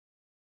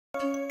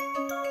Hello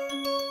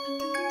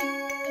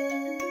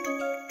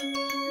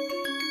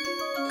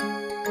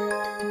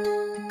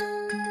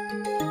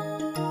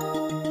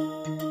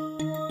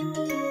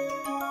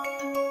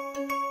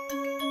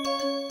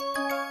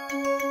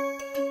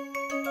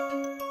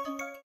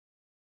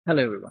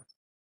everyone.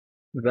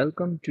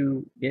 Welcome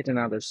to yet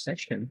another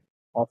session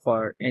of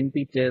our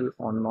NPTEL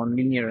on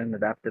Nonlinear and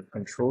Adaptive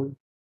Control.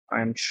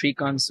 I'm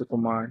Shrikant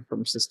Sukumar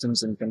from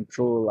Systems and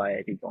Control,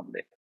 IIT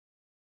Bombay.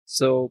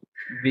 So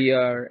we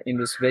are in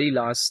this very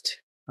last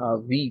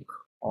week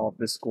of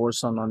this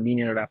course on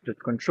Nonlinear Adaptive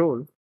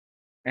Control,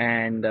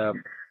 and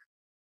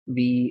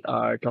we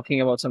are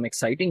talking about some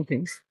exciting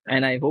things.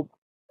 And I hope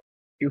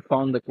you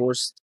found the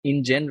course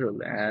in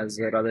general as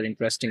a rather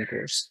interesting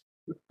course.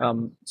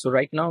 So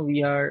right now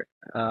we are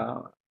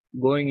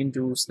going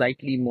into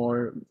slightly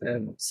more,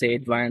 say,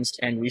 advanced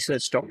and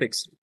research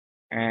topics,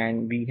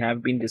 and we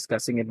have been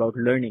discussing about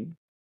learning.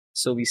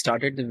 So we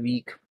started the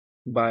week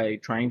by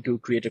trying to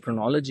create a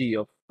chronology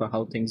of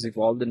how things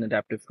evolved in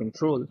adaptive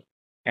control,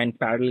 and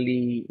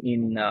parallelly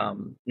in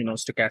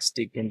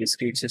stochastic and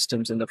discrete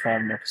systems in the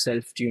form of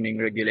self-tuning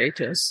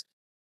regulators,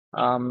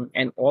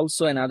 and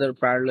also another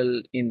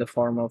parallel in the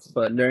form of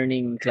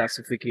learning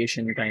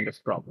classification kind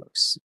of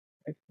problems.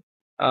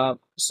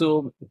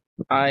 So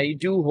I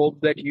do hope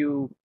that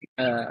you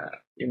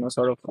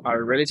sort of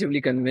are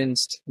relatively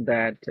convinced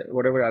that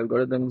whatever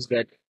algorithms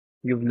that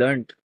you've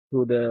learned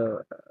through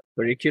the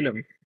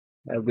curriculum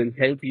will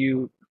help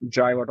you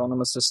drive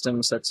autonomous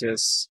systems such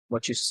as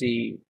what you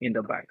see in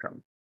the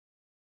background.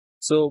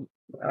 So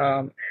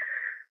um,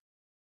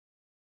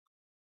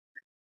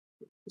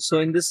 So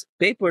in this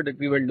paper that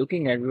we were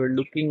looking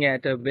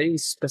at a very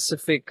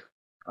specific,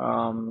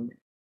 um,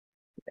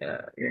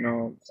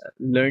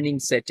 learning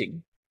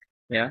setting,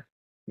 yeah,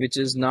 which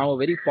is now a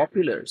very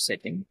popular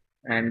setting,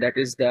 and that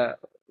is the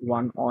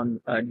one on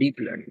deep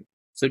learning.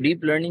 So deep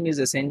learning is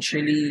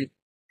essentially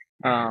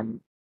um,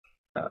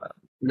 uh,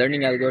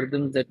 learning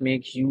algorithms that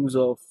make use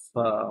of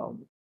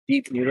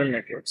deep neural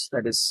networks,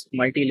 that is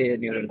multi-layer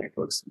neural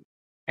networks,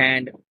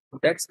 and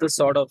that's the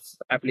sort of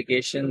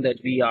application that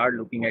we are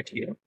looking at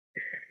here.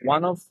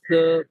 One of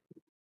the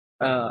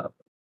uh,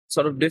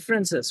 sort of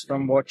differences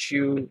from what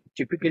you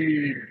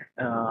typically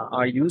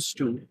are used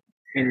to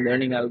in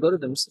learning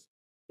algorithms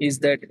is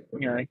that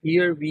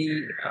here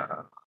we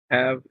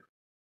have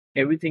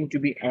everything to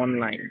be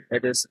online.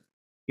 That is,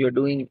 you're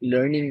doing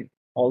learning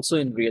also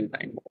in real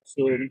time.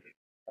 So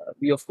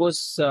we of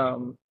course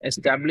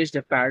established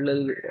a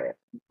parallel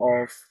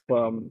of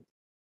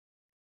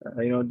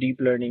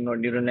deep learning or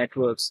neural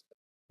networks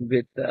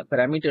with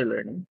parameter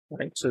learning,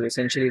 right? So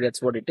essentially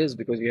that's what it is,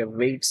 because you have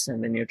weights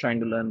and then you're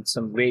trying to learn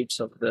some weights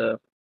of the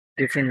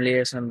different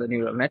layers on the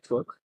neural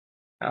network.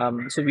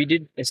 So we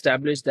did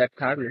establish that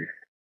parallel,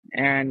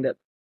 and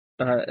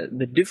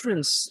the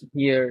difference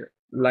here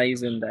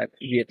lies in that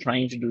we are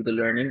trying to do the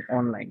learning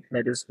online,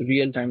 that is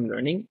real-time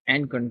learning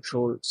and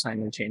control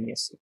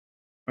simultaneously,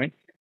 right?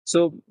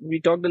 So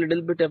we talked a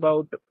little bit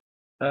about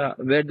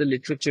where the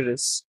literature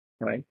is,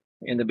 right,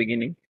 in the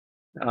beginning,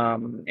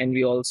 and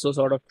we also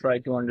sort of try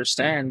to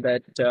understand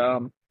that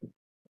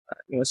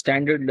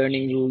standard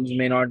learning rules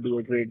may not do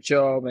a great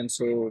job, and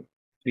so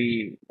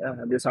the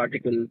this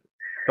article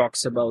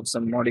talks about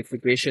some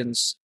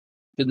modifications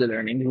to the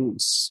learning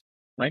rules.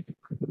 Right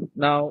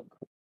now,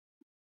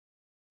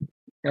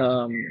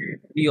 um,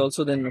 we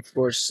also then, of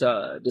course,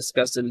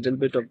 discussed a little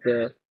bit of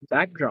the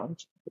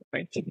background.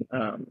 Right.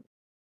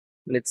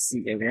 Let's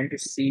see. I want to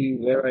see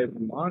where I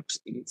marked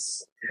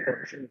these.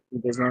 Unfortunately,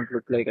 it does not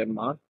look like I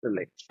marked the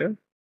lecture.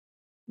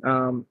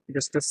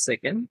 Just a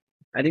second.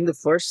 I think the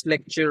first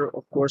lecture,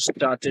 of course,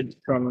 started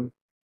from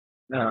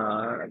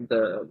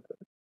the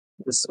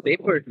this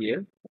paper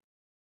here.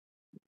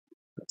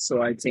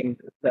 So I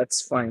think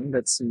that's fine.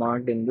 That's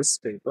marked in this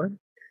paper.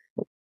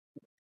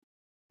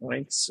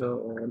 Right.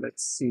 So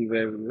let's see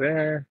where we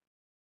were.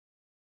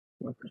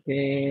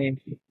 Okay.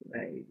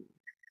 I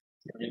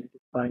trying to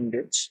find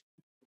it.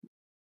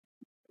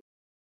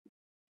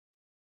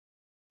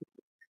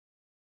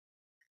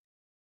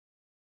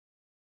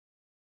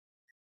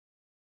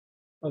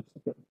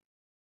 Okay.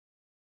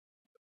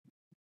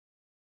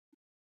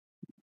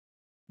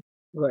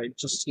 Right.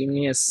 Just give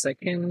me a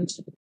second.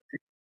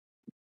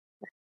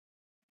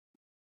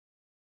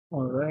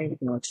 All right.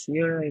 Not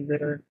here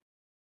either.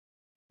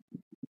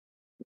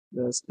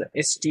 There's the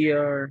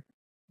STR.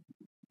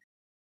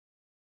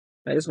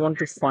 I just want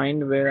to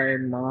find where I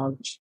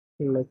marked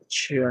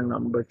lecture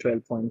number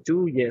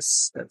 12.2.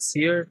 Yes, that's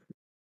here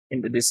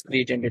in the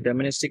discrete and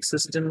deterministic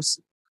systems.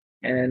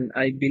 And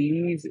I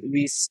believe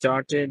we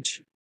started,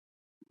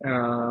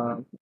 uh,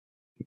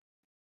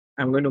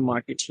 I'm going to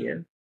mark it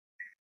here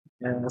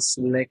as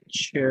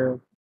lecture,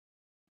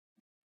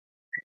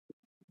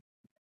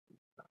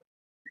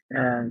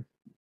 and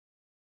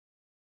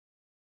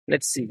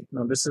let's see.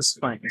 No, this is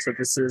fine. So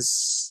this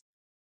is,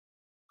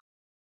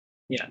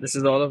 yeah, this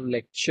is all of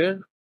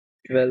lecture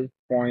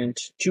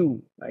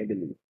 12.2, I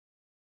believe.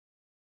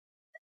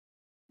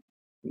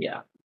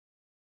 Yeah.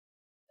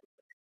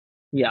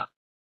 Yeah.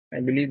 I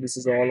believe this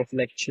is all of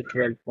lecture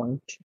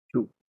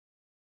 12.2.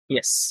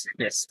 Yes,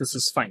 yes, this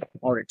is fine.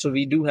 All right. So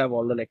we do have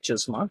all the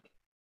lectures marked.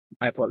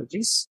 My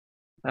apologies.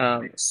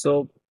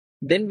 So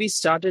then we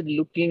started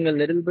looking a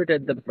little bit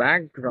at the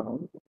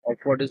background of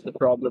what is the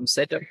problem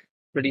setup.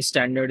 Pretty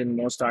standard in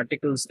most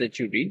articles that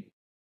you read.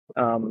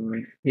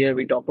 Here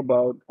we talk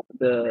about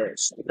the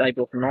type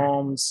of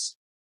norms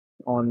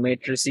on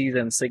matrices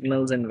and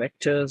signals and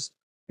vectors.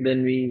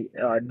 Then we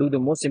do the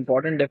most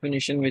important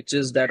definition, which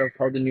is that of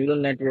how the neural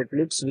network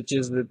looks, which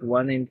is with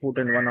one input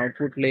and one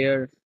output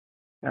layer,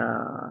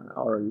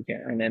 or you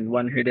can, and then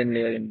one hidden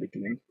layer in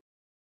between.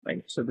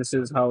 Right. So this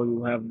is how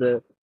you have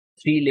the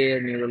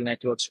three-layer neural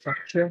network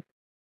structure.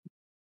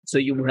 So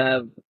you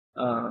have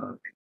uh,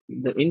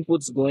 the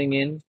inputs going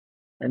in,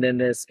 and then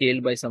they're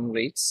scaled by some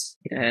weights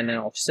and an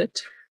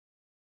offset.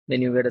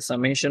 Then you get a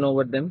summation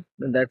over them.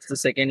 And that's the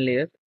second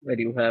layer where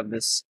you have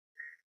this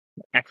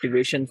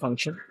activation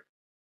function,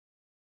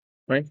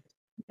 right?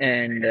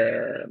 And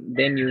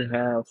then you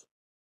have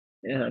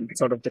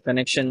sort of the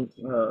connection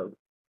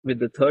with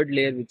the third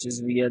layer, which is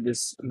via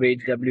this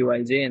weight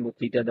wij and the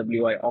theta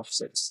wi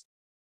offsets.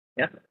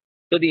 Yeah.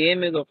 So the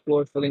aim is, of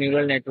course, for the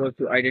neural network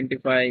to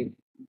identify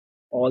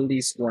all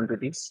these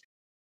quantities.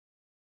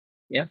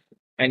 Yeah.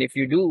 And if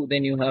you do,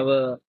 then you have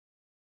a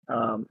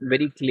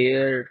very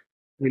clear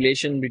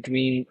relation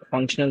between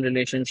functional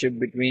relationship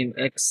between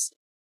x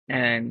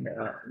and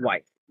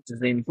y, which is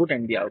the input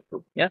and the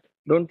output. Yeah.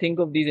 Don't think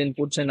of these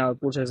inputs and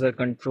outputs as a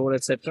control,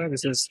 etc.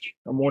 This is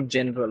a more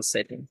general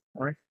setting.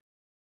 All right.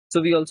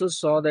 So we also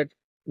saw that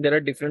there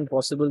are different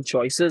possible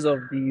choices of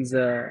these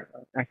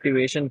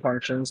activation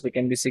functions. They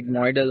can be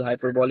sigmoidal,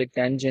 hyperbolic,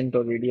 tangent,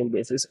 or radial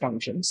basis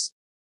functions,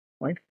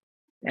 right?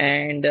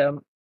 And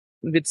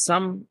with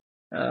some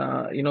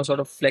sort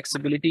of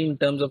flexibility in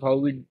terms of how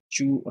we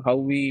choose, how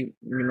we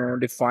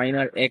define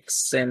our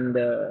x and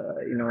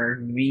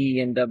v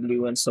and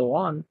w and so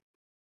on,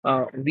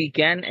 we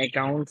can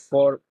account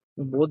for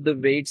both the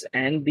weights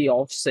and the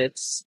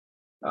offsets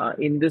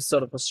in this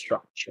sort of a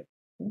structure,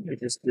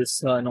 which is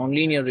this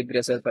nonlinear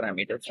regressor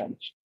parameter form.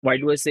 Why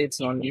do I say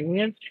it's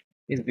nonlinear?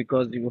 Is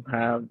because you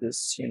have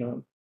this,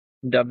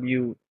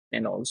 w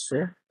and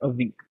also a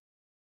v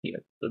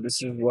here. So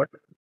this is what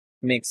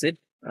makes it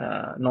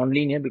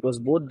nonlinear, because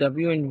both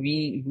w and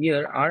v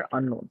here are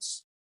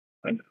unknowns.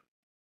 Right?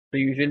 So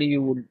usually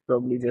you would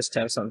probably just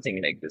have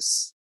something like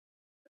this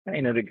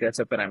in a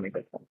regressor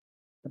parameter form.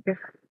 Okay,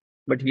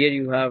 but here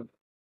you have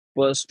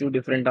first two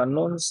different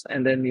unknowns,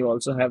 and then you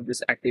also have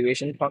this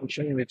activation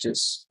function, which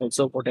is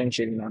also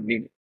potentially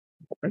nonlinear.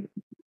 Right?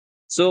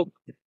 So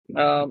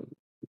um,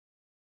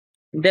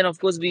 then, of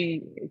course,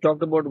 we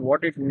talked about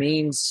what it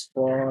means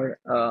for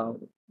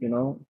you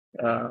know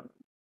uh,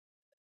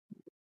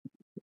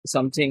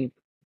 something,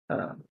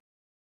 uh,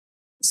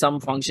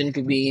 some function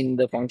to be in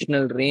the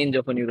functional range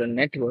of a neural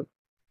network,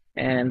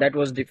 and that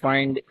was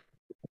defined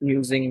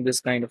using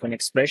this kind of an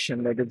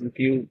expression. That is, if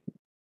you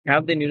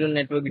have the neural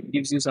network, it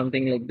gives you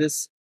something like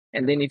this,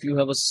 and then if you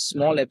have a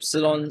small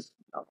epsilon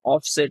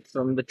offset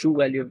from the true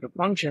value of the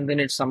function, then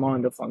it's somehow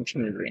in the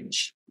functional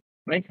range,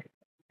 right?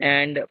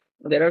 And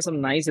there are some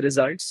nice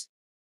results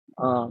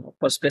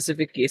for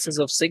specific cases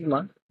of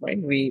sigma,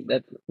 right? We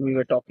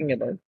were talking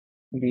about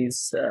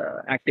these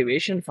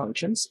activation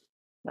functions,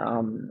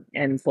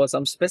 and for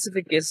some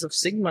specific cases of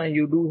sigma,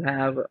 you do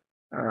have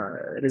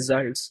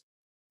results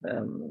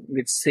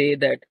which say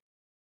that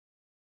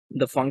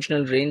the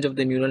functional range of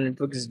the neural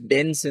network is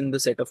dense in the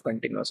set of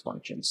continuous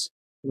functions.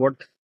 What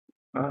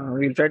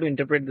we'll try to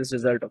interpret this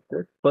result, of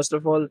course. First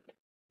of all,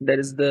 there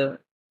is the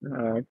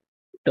uh,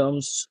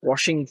 term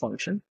squashing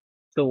function.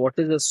 So, what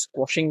is a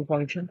squashing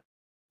function?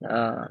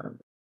 Uh,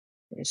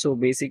 so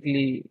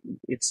basically,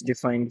 it's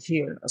defined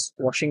here. A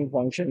squashing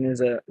function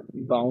is a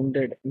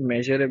bounded,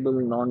 measurable,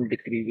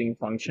 non-decreasing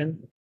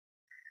function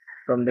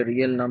from the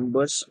real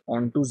numbers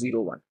onto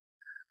 0, 1.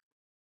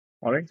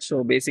 All right.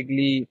 So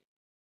basically,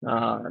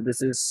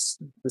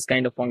 this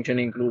kind of function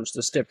includes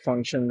the step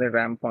function, the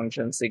ramp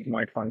function,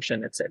 sigmoid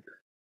function, etc.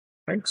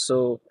 Right.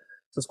 So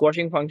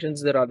squashing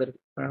functions, there are other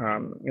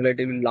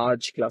relatively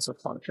large class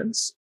of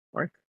functions.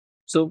 Right.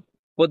 So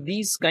for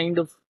these kind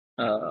of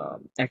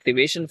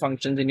activation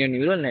functions in your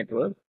neural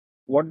network,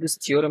 what this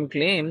theorem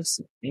claims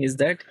is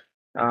that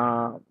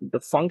the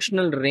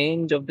functional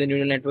range of the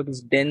neural network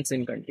is dense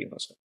in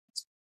continuous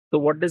functions. So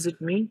what does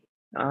it mean?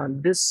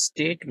 This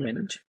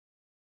statement,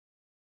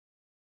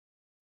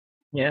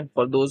 yeah,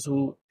 for those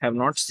who have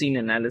not seen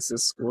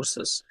analysis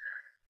courses,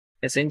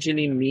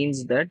 essentially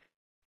means that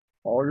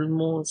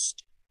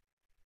almost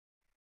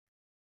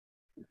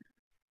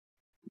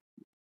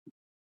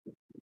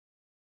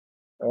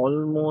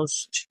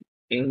almost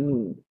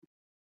any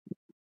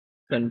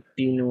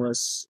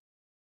continuous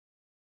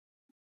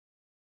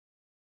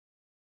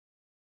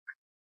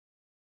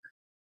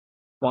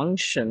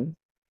function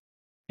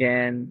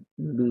can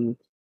be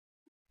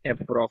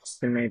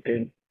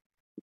approximated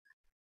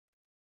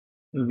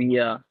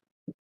via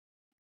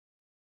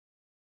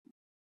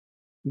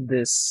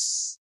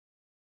this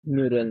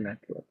neural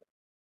network.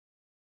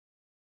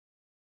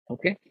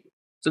 Okay.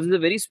 So this is a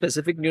very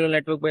specific neural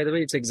network, by the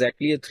way. It's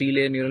exactly a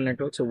three-layer neural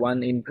network. So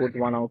one input,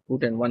 one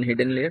output, and one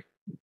hidden layer,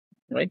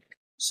 right?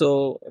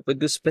 So with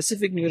this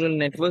specific neural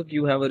network,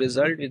 you have a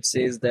result which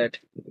says that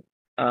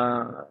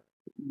uh,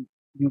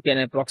 you can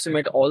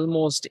approximate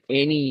almost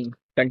any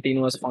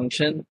continuous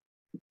function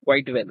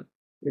quite well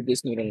with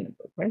this neural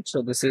network, right?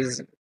 So this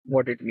is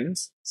what it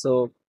means.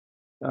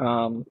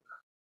 Um,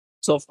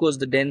 so of course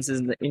the dense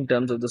is in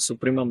terms of the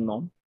supremum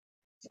norm.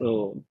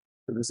 So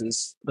this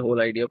is the whole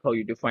idea of how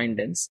you define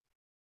dense.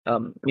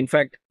 In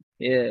fact,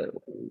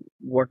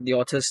 what the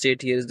authors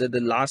state here is that the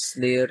last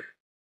layer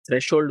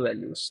threshold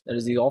values, that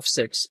is the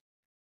offsets,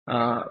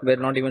 were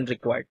not even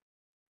required.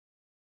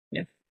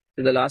 Yeah.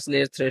 So the last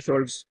layer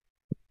thresholds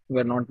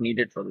were not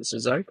needed for this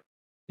result.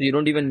 So you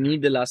don't even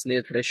need the last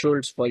layer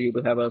thresholds for you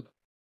to have a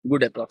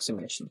good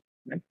approximation.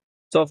 Right?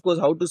 So of course,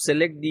 how to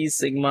select these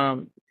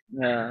sigma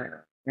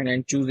and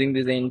then choosing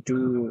this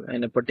N2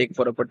 and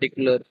for a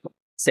particular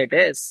set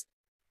S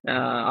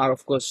are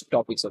of course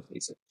topics of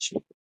research.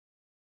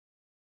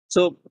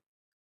 So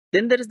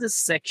then there is this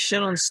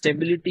section on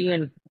stability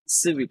and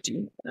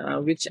passivity,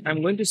 which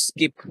I'm going to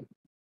skip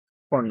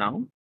for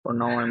now. For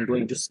now, I'm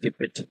going to skip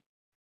it.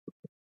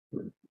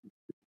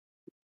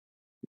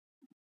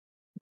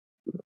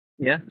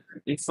 Yeah.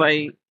 If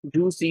I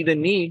do see the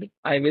need,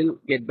 I will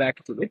get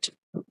back to it.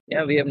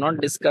 Yeah. We have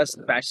not discussed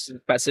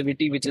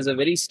passivity, which is a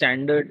very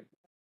standard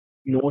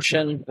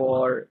notion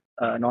for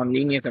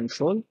nonlinear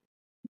control.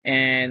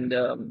 And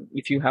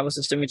if you have a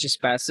system which is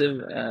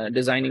passive,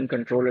 designing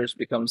controllers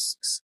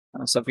becomes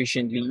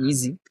sufficiently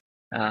easy.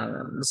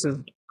 This is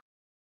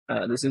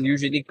this is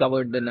usually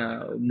covered in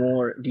a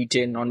more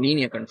detailed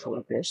nonlinear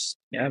control course,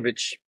 yeah,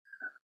 which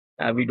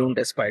we don't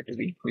aspire to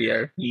be. We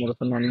are more of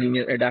a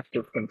nonlinear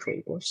adaptive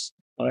control course.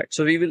 All right,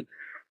 so we will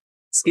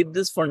skip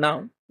this for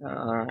now,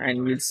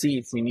 and we'll see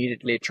if we need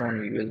it later on.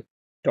 We will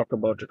talk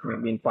about it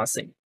maybe in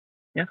passing.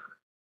 Yeah.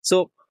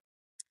 So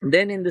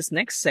then in this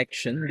next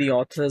section, the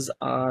authors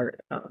are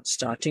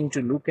starting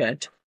to look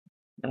at.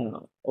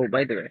 Oh,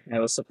 by the way, I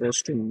was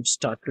supposed to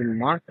start to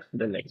mark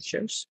the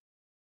lectures.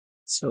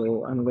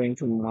 So I'm going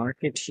to mark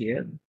it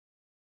here.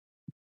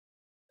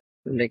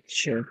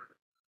 Lecture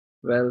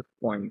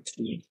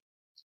 12.3.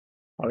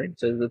 All right.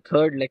 So the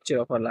third lecture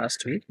of our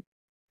last week.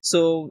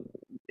 So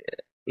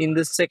in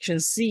this section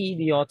C,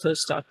 the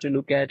authors start to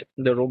look at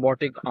the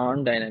robotic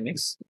arm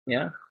dynamics.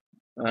 Yeah.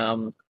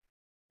 Um,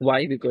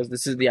 why? Because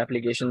this is the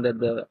application that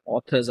the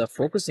authors are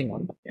focusing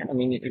on. Yeah? I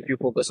mean, if you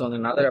focus on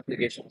another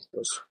application, of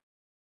course,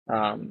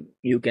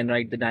 you can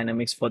write the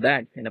dynamics for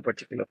that in a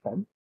particular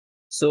form.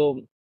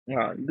 So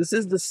this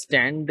is the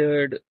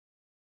standard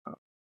uh,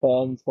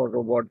 form for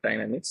robot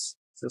dynamics.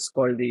 So it's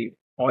called the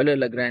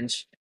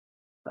Euler-Lagrange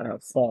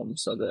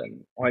forms or the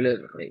Euler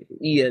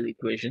EL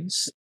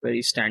equations.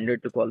 Very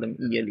standard to call them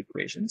EL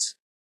equations.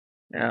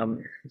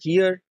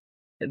 Here,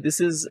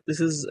 this is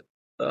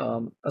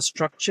a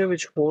structure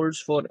which holds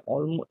for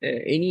almost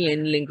any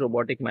n-link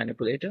robotic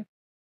manipulator,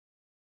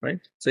 right?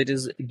 So it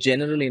is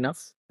general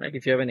enough, right?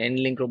 If you have an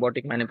n-link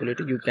robotic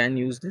manipulator, you can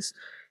use this,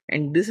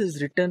 and this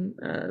is written.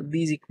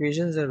 These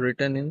equations are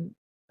written in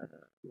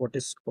what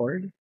is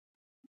called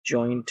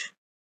joint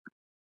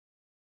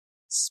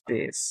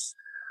space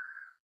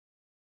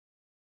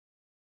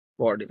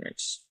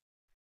coordinates.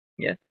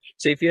 Yeah.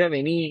 So if you have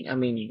any, I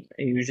mean,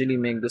 I usually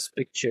make this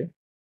picture.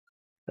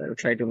 I'll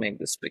try to make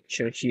this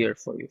picture here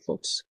for you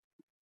folks.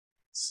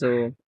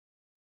 So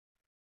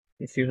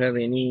if you have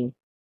any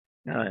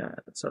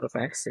sort of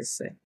axis,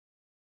 say,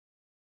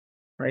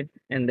 right,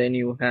 and then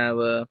you have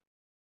a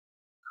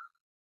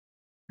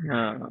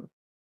uh,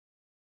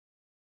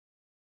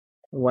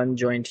 one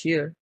joint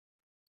here,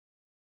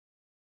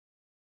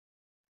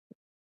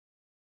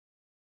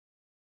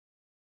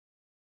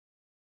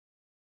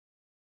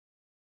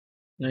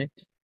 right?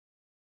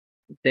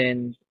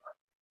 Then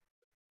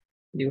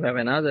you have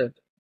another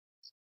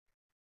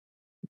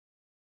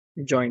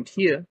joint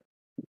here,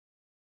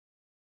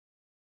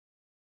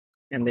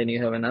 and then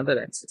you have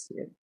another axis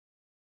here.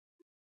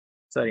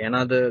 Sorry,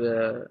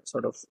 another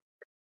sort of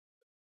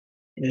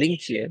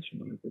link here,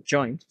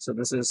 joint. So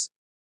this is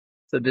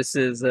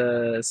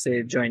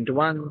say joint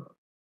one.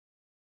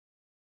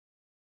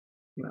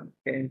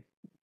 Okay,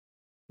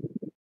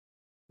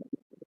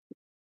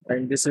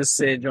 and this is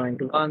say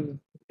joint one.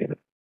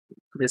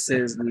 This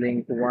is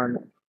link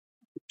one,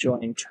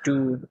 joint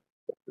two,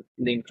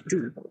 link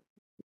two,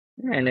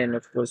 and then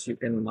of course you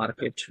can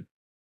mark it,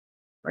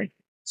 right?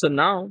 So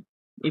now,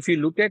 if you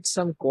look at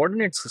some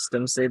coordinate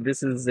system, say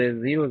this is a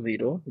 0,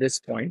 0, this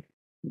point,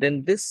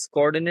 then this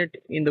coordinate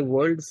in the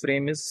world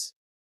frame is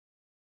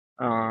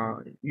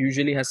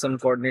usually has some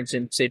coordinates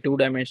in say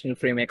two-dimensional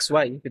frame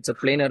xy. If it's a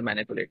planar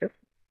manipulator.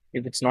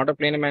 If it's not a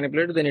planar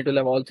manipulator, then it will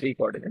have all three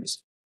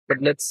coordinates.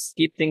 But let's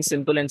keep things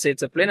simple and say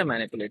it's a planar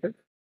manipulator.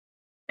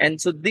 And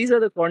so these are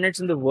the coordinates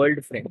in the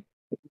world frame.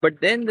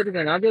 But then there is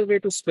another way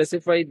to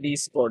specify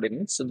these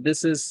coordinates. So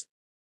this is,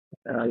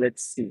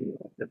 let's see,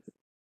 if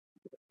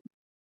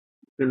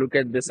you look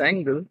at this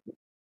angle,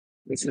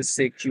 this is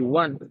say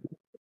Q1,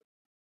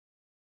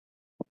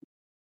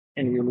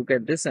 and you look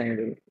at this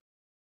angle,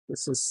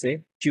 This is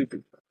say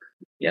Q2.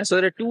 Yeah, so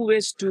there are two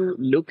ways to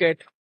look at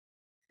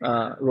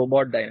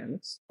robot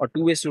dynamics, or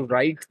two ways to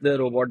write the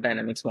robot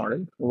dynamics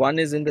model. One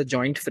is in the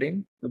joint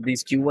frame with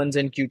these Q1s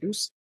and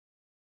Q2s,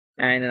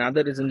 and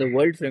another is in the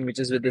world frame, which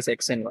is with this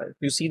X and Y.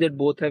 You see that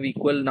both have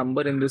equal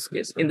number in this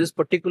case. In this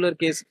particular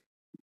case,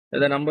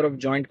 the number of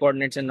joint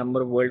coordinates and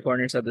number of world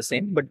coordinates are the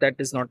same, but that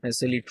is not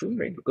necessarily true,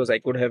 right? Because I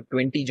could have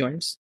 20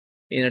 joints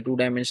in a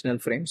two-dimensional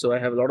frame, so I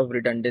have a lot of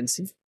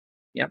redundancy.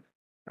 Yeah.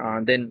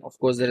 Then of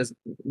course there is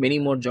many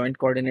more joint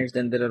coordinates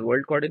than there are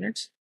world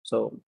coordinates.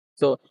 So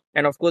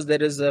and of course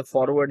there is a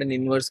forward and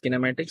inverse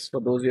kinematics. For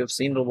those who have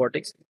seen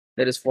robotics,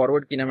 there is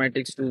forward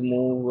kinematics to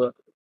move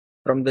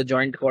from the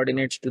joint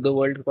coordinates to the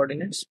world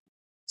coordinates.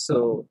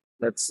 So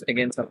that's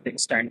again something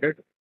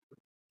standard.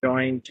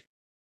 Joint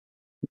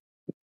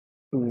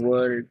to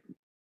world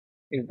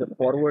is the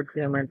forward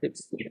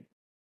kinematics,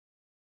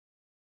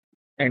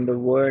 and the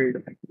world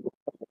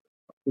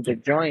to the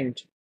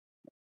joint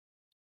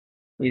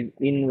is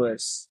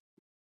inverse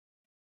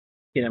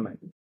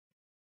kinematics.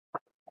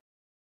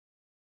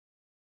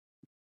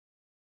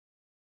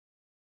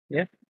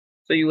 Yeah.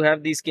 So you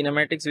have these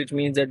kinematics, which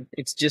means that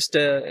it's just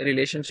a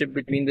relationship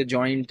between the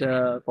joint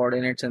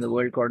coordinates and the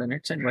world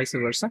coordinates, and vice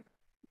versa.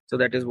 So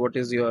that is what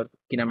is your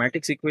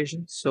kinematics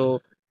equation.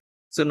 So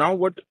now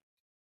what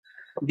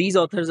these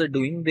authors are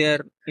doing, they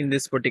are in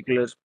this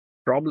particular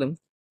problem,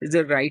 is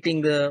they're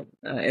writing the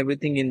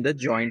everything in the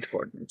joint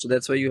coordinates. So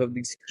that's why you have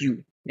these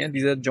Q. Yeah,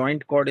 these are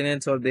joint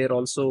coordinates, or they're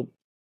also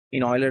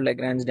in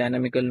Euler-Lagrange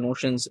dynamical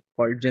notions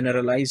called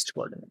generalized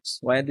coordinates.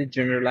 Why are they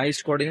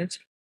generalized coordinates?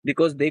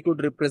 Because they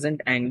could represent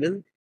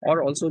angle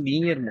or also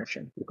linear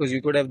motion. Because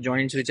you could have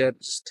joints which are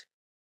just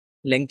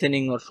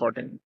lengthening or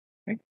shortening.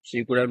 Right? So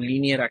you could have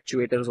linear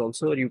actuators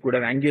also, or you could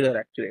have angular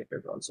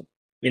actuators also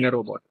in a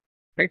robot.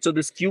 Right? So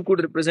this Q could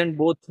represent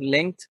both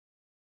length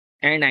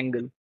and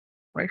angle.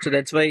 Right? So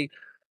that's why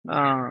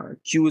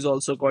Q is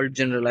also called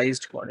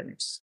generalized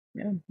coordinates.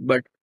 Yeah.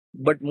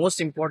 But most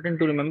important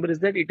to remember is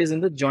that it is in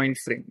the joint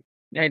frame.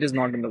 Yeah, it is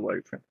not in the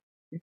world frame.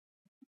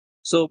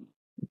 So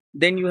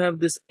then you have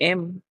this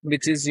M,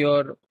 which is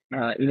your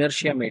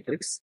inertia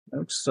matrix.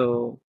 Right?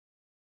 So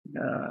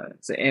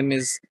M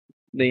is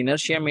the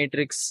inertia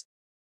matrix.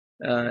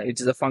 It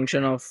is a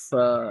function of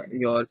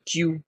your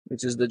Q,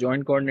 which is the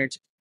joint coordinates.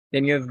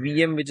 Then you have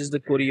Vm, which is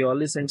the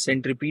Coriolis and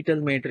centripetal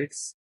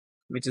matrix,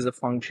 which is a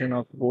function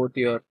of both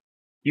your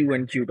Q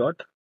and Q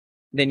dot.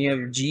 Then you have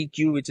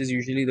GQ, which is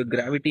usually the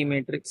gravity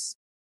matrix.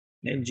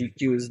 And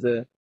GQ is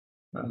the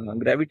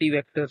gravity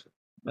vector.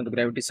 The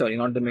gravity, sorry,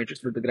 not the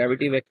matrix, but the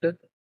gravity vector.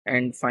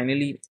 And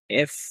finally,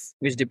 F,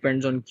 which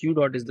depends on Q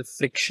dot, is the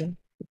friction.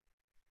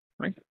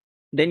 Right.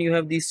 Then you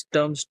have these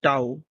terms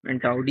tau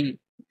and tau d.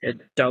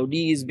 Tau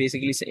d is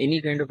basically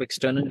any kind of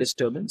external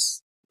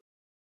disturbance.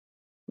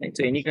 Right?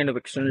 So any kind of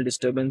external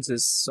disturbance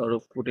is sort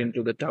of put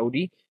into the tau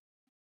d.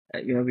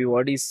 We've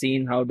already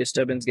seen how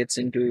disturbance gets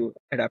into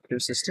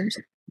adaptive systems,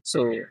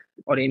 so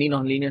or any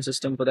nonlinear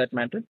system for that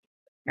matter,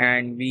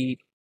 and we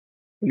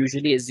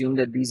usually assume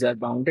that these are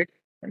bounded,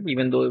 right?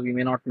 Even though we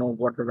may not know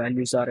what the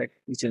values are at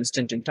each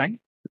instant in time.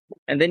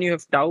 And then you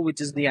have tau,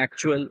 which is the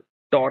actual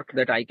torque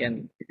that I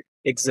can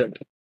exert,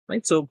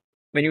 right? So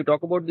when you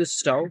talk about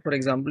this tau, for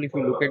example, if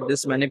you look at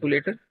this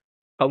manipulator,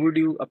 how would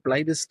you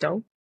apply this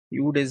tau?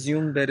 You would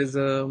assume there is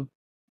a,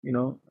 you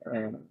know,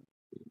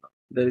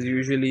 there is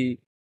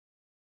usually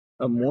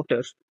a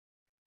motor,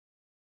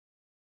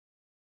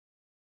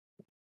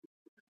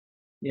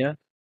 yeah,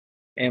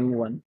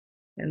 M1,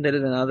 and there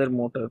is another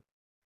motor,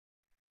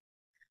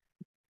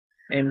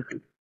 M2,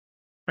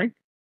 right?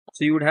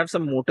 So you would have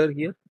some motor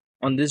here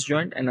on this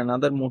joint and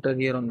another motor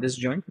here on this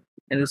joint,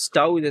 and this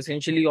tau is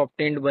essentially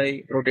obtained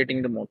by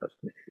rotating the motor.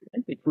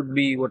 Right? It could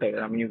be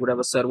whatever. I mean, you could have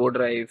a servo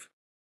drive,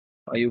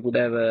 or you could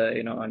have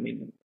a,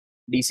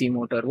 DC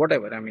motor,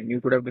 whatever. I mean,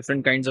 you could have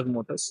different kinds of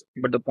motors,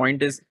 but the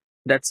point is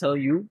that's how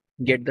you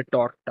get the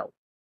torque tau.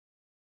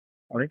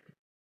 All right,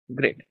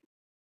 great.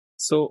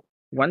 So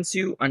once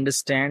you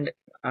understand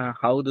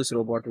how this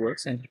robot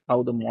works and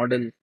how the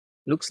model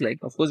looks like,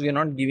 of course, we are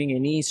not giving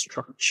any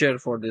structure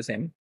for this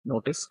M.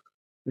 Notice,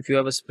 if you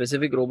have a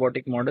specific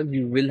robotic model,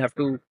 you will have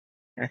to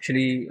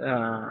actually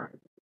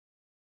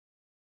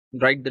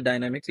write the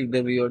dynamics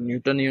either with your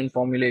Newtonian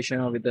formulation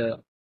or with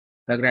the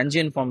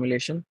Lagrangian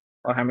formulation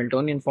or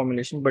Hamiltonian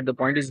formulation. But the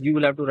point is, you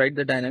will have to write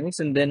the dynamics,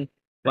 and then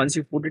once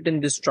you put it in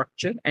this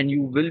structure, and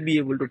you will be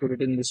able to put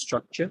it in this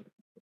structure,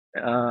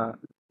 uh,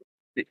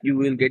 you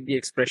will get the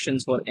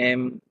expressions for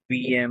M,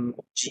 V, M,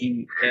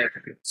 G, F,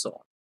 and so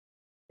on.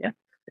 Yeah,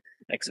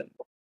 excellent.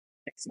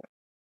 Excellent.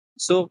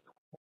 So,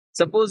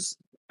 suppose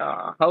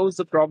how is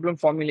the problem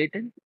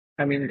formulated?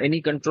 I mean,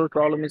 any control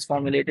problem is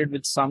formulated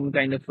with some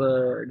kind of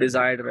a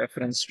desired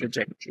reference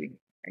trajectory.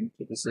 And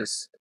so this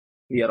is,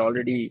 we are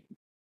already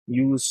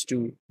used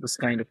to this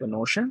kind of a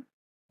notion.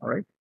 All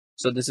right.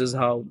 So this is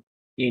how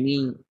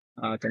any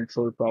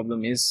control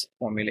problem is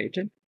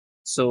formulated.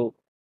 So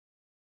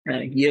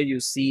here you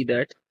see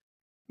that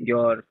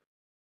your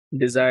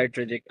desired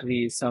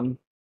trajectory is some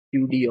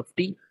QD of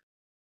t.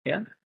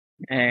 Yeah.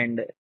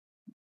 And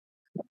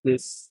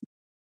this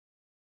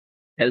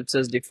helps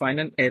us define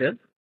an error,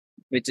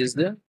 which is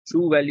the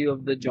true value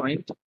of the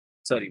joint.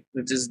 Sorry,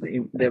 which is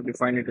they have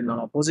defined it in an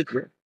opposite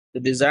way. The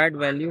desired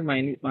value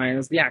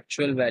minus the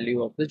actual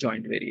value of the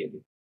joint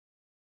variable.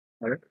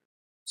 Correct.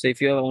 So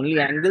if you have only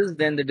angles,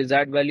 then the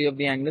desired value of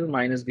the angle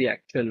minus the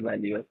actual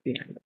value of the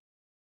angle.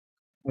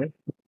 Right?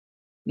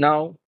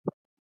 Now,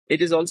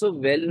 it is also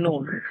well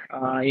known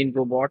in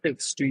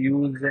robotics to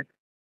use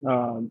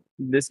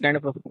this kind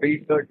of a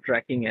filtered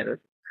tracking error,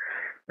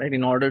 right,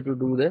 in order to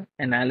do the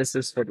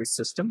analysis for this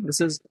system. This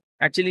is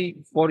actually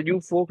for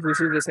you folks. This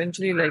is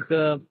essentially like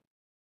a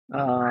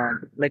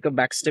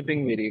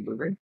backstepping variable,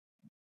 right?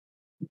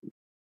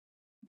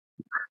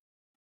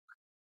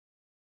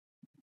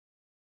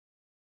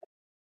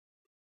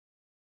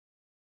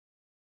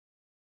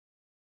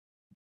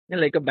 Yeah,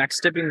 like a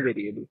backstepping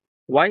variable.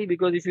 Why?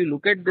 Because if you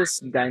look at this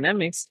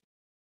dynamics,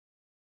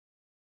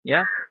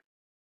 yeah,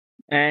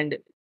 and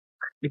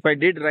if I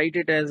did write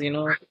it as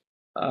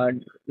uh,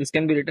 this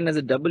can be written as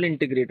a double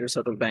integrator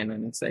sort of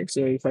dynamics, right?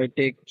 So if I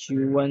take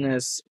Q1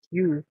 as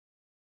Q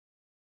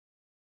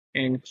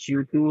and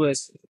Q2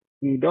 as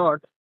Q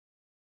dot,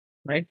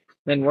 right?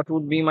 Then what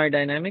would be my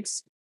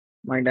dynamics?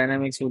 My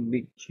dynamics would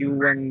be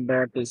Q1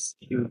 dot is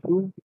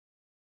Q2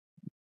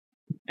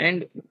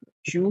 and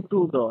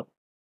Q2 dot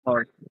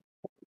or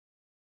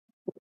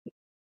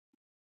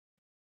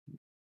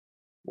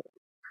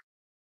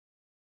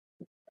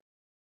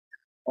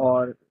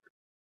or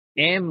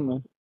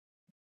M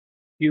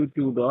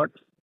Q2 dot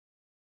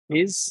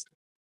is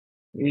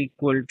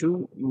equal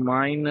to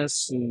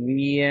minus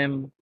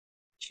VM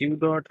Q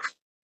dot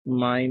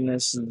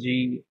minus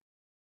G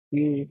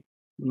Q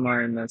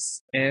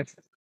minus F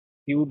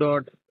Q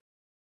dot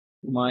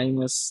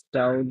minus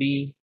tau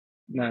D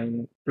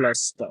nine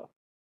plus tau.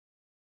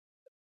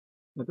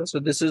 Okay, so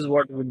this is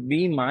what would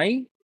be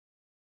my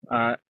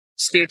uh,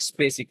 state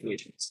space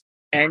equations.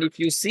 And if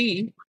you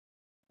see,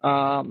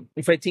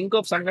 if I think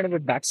of some kind of a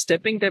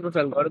backstepping type of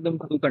algorithm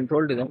to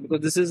control design, because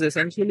this is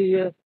essentially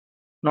a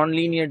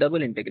nonlinear double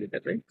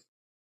integrator, right?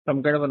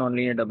 Some kind of a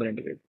nonlinear double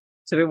integrator.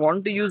 So if I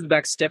want to use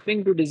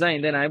backstepping to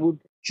design, then I would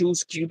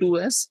choose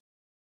Q2 as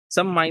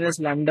some minus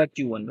lambda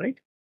Q1, right?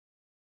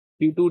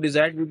 Q2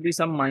 desired would be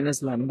some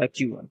minus lambda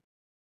Q1.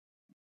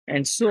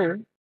 And so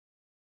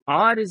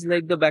R is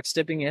like the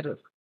backstepping error,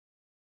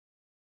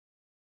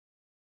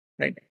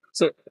 right?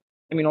 So,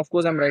 I mean, of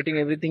course, I'm writing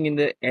everything in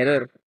the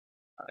error.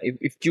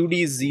 If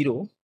QD is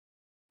 0,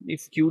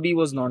 if QD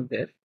was not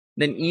there,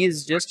 then E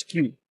is just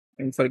Q.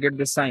 And forget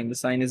the sign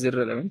is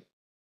irrelevant.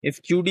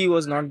 If QD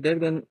was not there,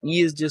 then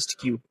E is just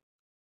Q,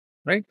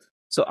 right?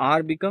 So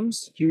R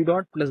becomes Q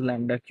dot plus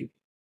lambda Q,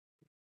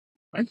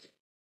 right?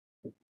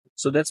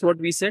 So that's what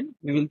we said.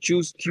 We will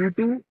choose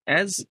Q2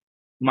 as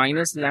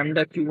minus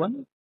lambda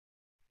Q1,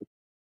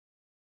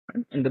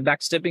 right? And the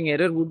backstepping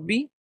error would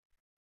be,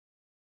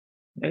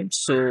 right?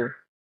 So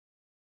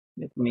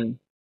let me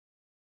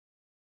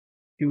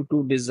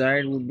Q2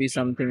 desired would be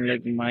something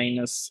like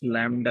minus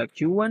lambda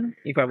Q1.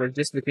 If I was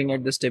just looking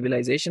at the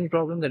stabilization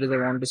problem, that is, I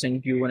want to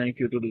send Q1 and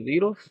Q2 to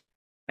 0.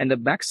 And the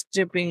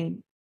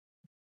backstepping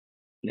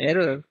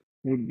error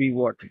would be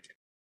what?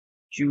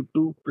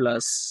 Q2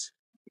 plus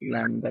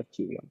lambda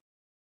Q1.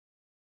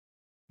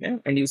 Yeah.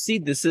 And you see,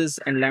 this is,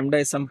 and lambda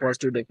is some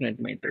positive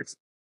definite matrix.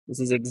 This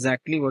is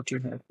exactly what you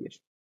have here.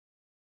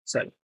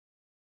 Sorry.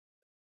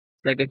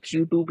 Like a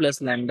Q2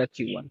 plus lambda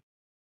Q1.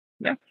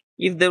 Yeah.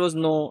 If there was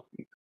no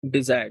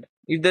desired,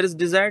 if there is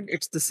desired,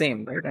 it's the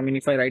same, right? I mean,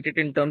 if I write it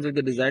in terms of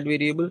the desired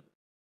variable,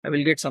 I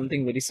will get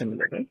something very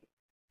similar, right?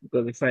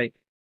 Because if I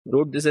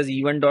wrote this as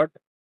E1 dot,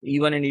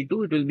 E1 and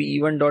E2, it will be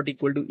E1 dot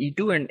equal to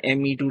E2 and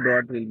ME2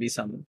 dot will be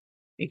some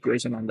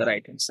equation on the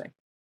right hand side.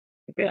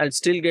 Okay, I'll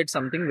still get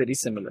something very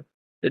similar.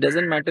 It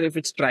doesn't matter if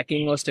it's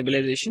tracking or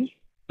stabilization.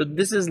 So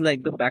this is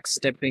like the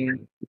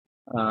backstepping,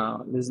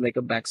 this is like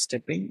a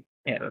backstepping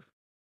error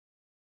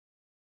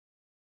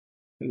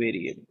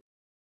variable.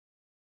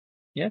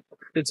 Yeah,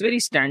 it's very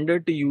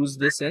standard to use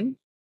this in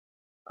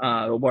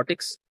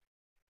robotics.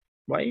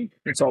 Why?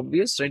 It's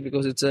obvious, right?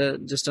 Because it's a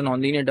just a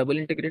nonlinear double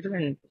integrator,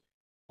 and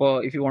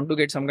for if you want to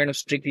get some kind of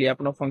strict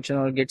Lyapunov function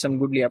or get some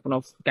good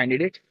Lyapunov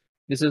candidate,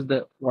 this is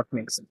the what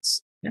makes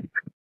sense. Yeah.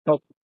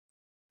 So,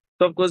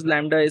 so of course,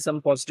 lambda is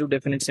some positive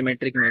definite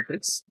symmetric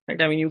matrix,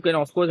 right? I mean, you can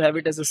of course have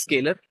it as a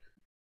scalar.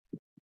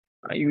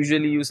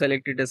 Usually, you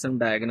select it as some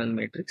diagonal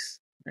matrix.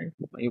 Right?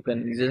 You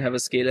can either have a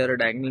scalar or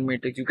diagonal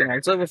matrix. You can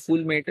also have a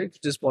full matrix,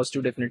 which is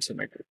positive definite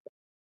symmetric.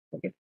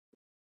 Okay,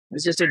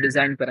 it's just a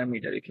design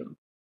parameter if you want.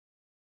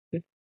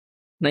 Okay?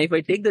 Now, if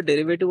I take the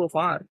derivative of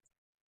r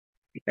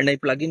and I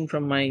plug in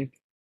from my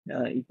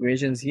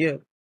equations here,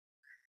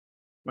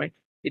 right?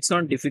 It's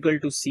not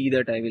difficult to see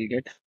that I will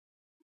get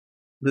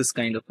this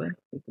kind of an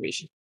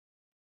equation.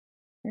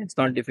 It's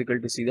not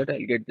difficult to see that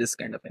I'll get this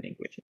kind of an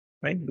equation,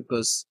 right?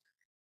 Because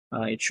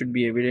it should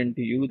be evident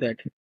to you that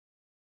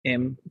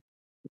m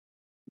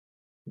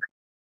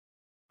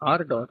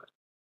r dot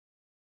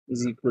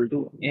is equal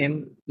to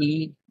m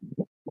e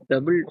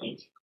double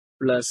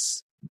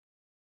plus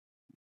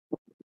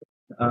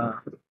uh,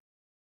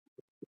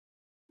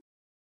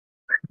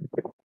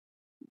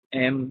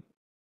 m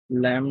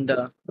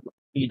lambda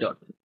e dot,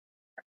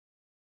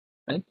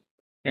 right?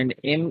 And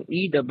m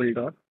e double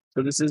dot.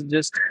 So this is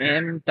just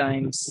m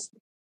times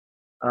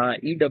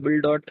e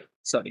double dot.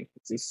 Sorry,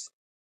 this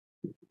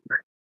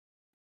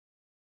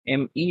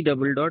m e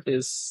double dot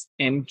is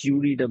m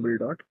q d double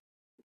dot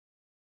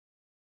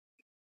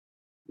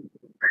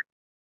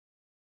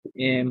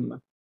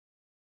m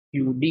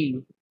q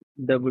d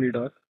double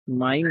dot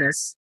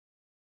minus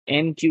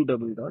m q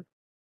double dot.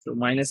 So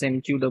minus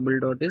m q double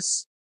dot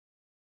is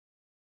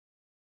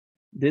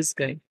this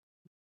guy.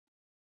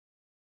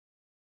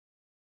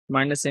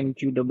 Minus m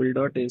q double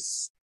dot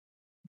is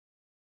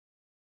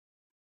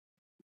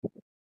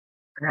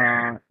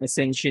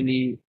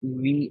essentially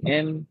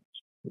vm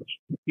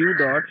q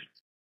dot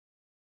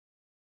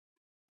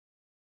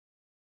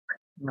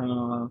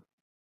uh,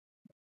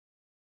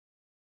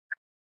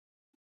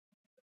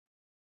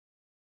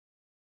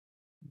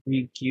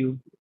 vq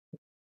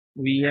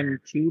vm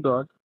q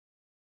dot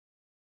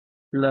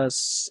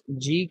plus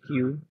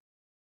gq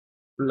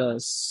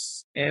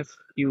plus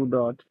fq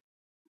dot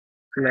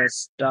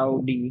plus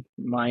tau d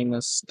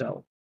minus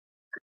tau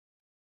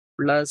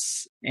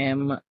plus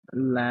m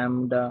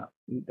lambda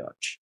e dot.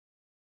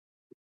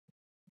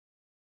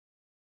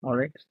 All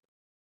right.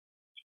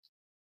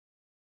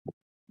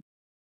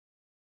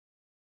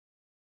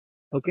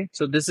 Okay.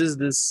 So this is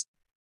this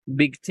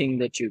big thing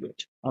that you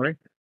get. All right.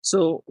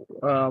 So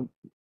uh,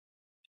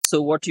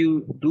 so what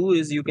you do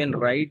is you can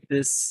write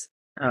this.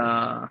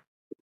 Uh,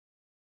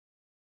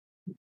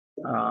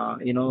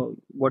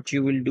 what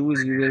you will do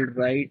is you will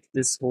write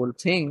this whole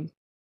thing.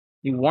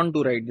 You want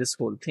to write this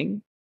whole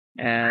thing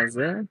as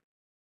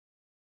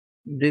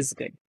this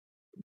guy.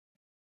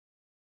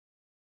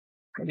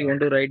 You want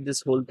to write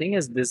this whole thing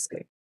as this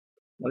guy.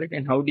 All right.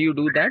 And how do you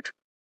do that?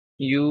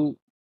 You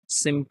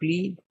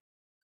simply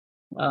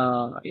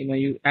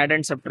you add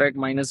and subtract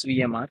minus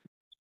VMR,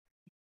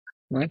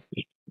 right?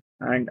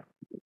 And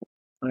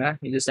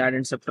you just add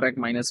and subtract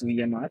minus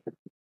VMR,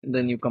 and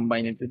then you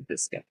combine it with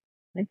this guy.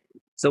 Right?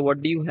 So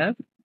what do you have?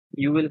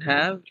 You will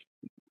have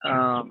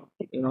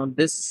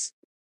this.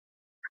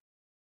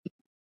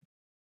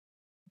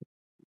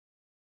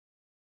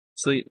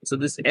 So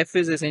this F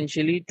is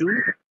essentially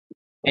to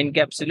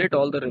encapsulate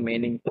all the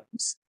remaining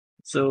terms.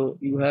 So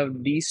you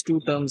have these two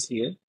terms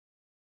here,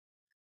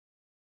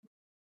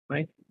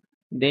 right?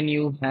 Then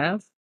you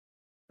have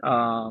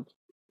uh,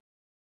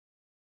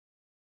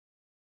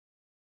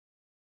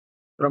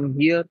 from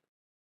here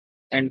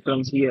and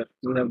from here,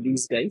 you have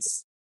these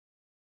guys.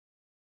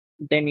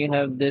 Then you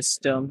have this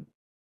term,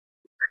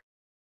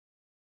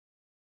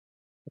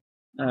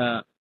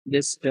 uh,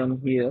 this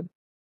term here.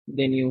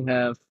 Then you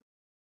have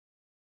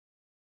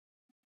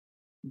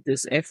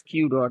this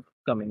FQ dot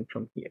coming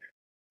from here.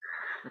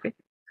 Okay.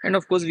 And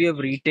of course, we have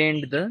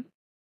retained the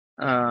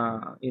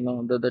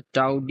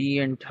tau d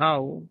and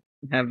tau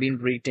have been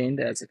retained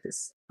as it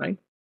is, right?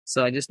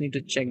 So I just need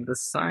to check the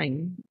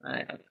sign.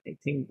 I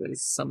think there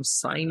is some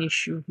sign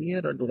issue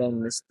here, or did I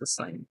miss the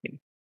sign thing?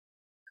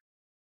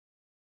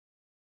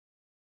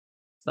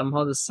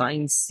 Somehow the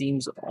sign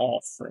seems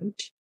off,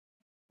 right?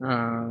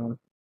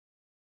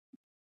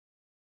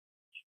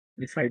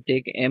 If I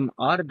take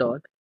mr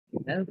dot,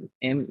 I have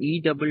me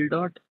double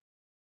dot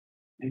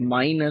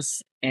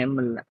minus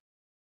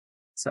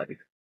sorry,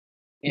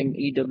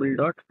 me double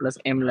dot plus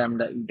m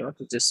lambda e dot,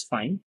 which is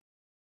fine.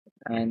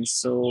 And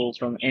so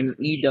from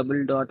me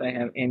double dot, I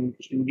have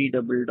mqd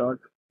double dot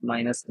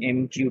minus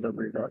mq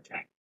double dot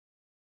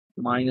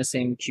minus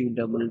mq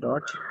double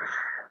dot.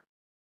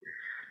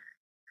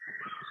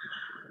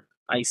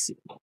 I see.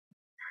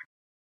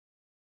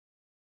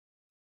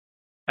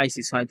 I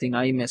see. So I think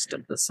I messed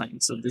up the sign.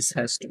 So this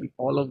has to be,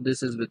 all of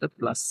this is with a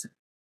plus.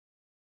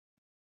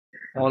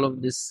 All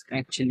of this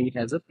actually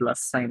has a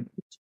plus sign.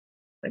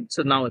 Right?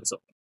 So now it's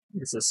okay.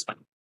 This is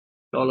fine.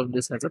 All of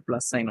this has a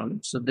plus sign on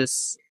it. So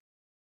this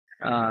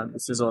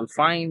is all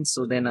fine.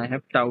 So then I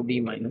have tau d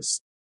minus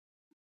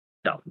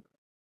tau.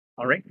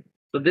 All right.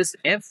 So this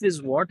F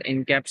is what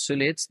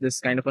encapsulates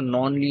this kind of a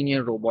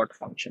nonlinear robot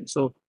function.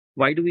 So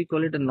why do we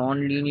call it a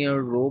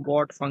nonlinear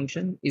robot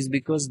function? Is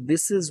because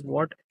this is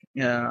what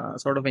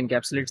sort of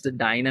encapsulates the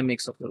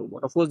dynamics of the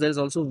robot. Of course, there is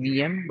also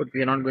VM, but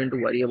we are not going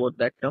to worry about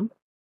that term.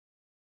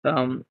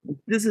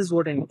 This is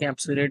what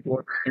encapsulates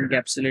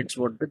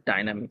what the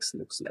dynamics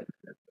looks like,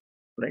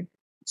 right?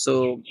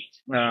 So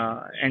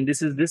and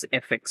this is this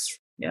fx,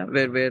 yeah,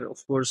 where of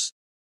course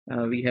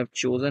we have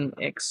chosen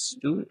x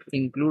to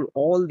include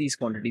all these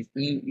quantities,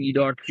 e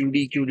dot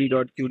qd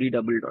dot qd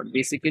double dot,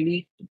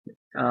 basically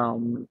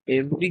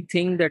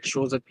everything that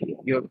shows up here.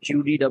 You have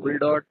qd double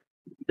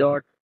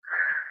dot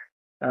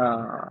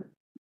uh,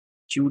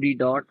 qd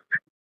dot,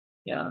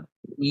 yeah,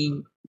 e,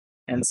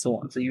 and so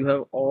on. So you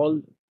have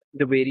all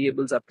the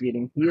variables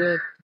appearing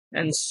here,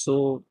 and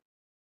so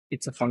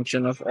it's a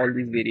function of all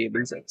these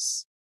variables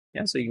x.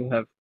 Yeah, so you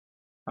have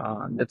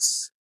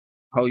that's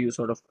how you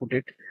sort of put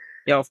it.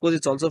 Yeah, of course,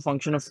 it's also a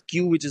function of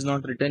q, which is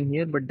not written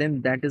here, but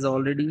then that is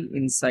already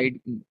inside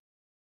e,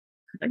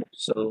 right?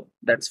 So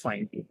that's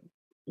fine.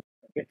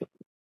 Okay.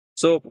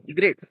 So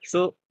great.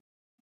 So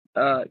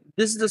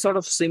this is the sort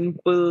of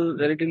simple,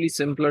 relatively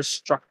simpler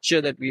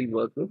structure that we'll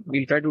work with.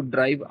 We'll try to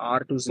drive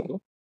R to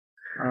zero.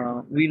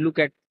 We look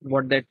at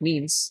what that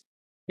means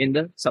in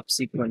the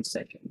subsequent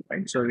session,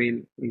 right? So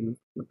we'll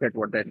look at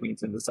what that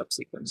means in the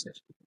subsequent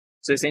session.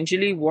 So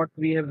essentially, what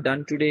we have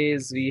done today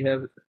is we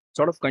have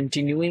sort of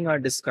continuing our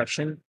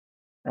discussion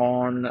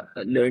on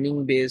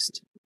learning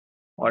based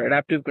or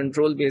adaptive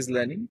control based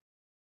learning,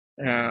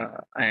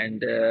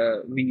 and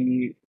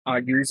we are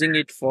using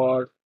it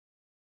for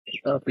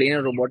a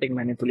planar robotic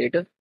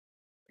manipulator.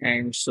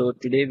 And so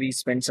today we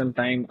spent some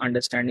time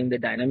understanding the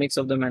dynamics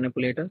of the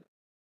manipulator.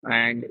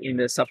 And in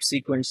the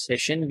subsequent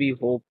session, we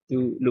hope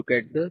to look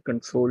at the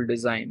control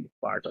design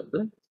part of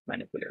the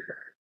manipulator.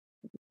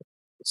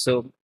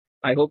 So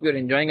I hope you're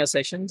enjoying our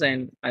sessions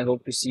and I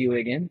hope to see you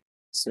again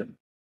soon.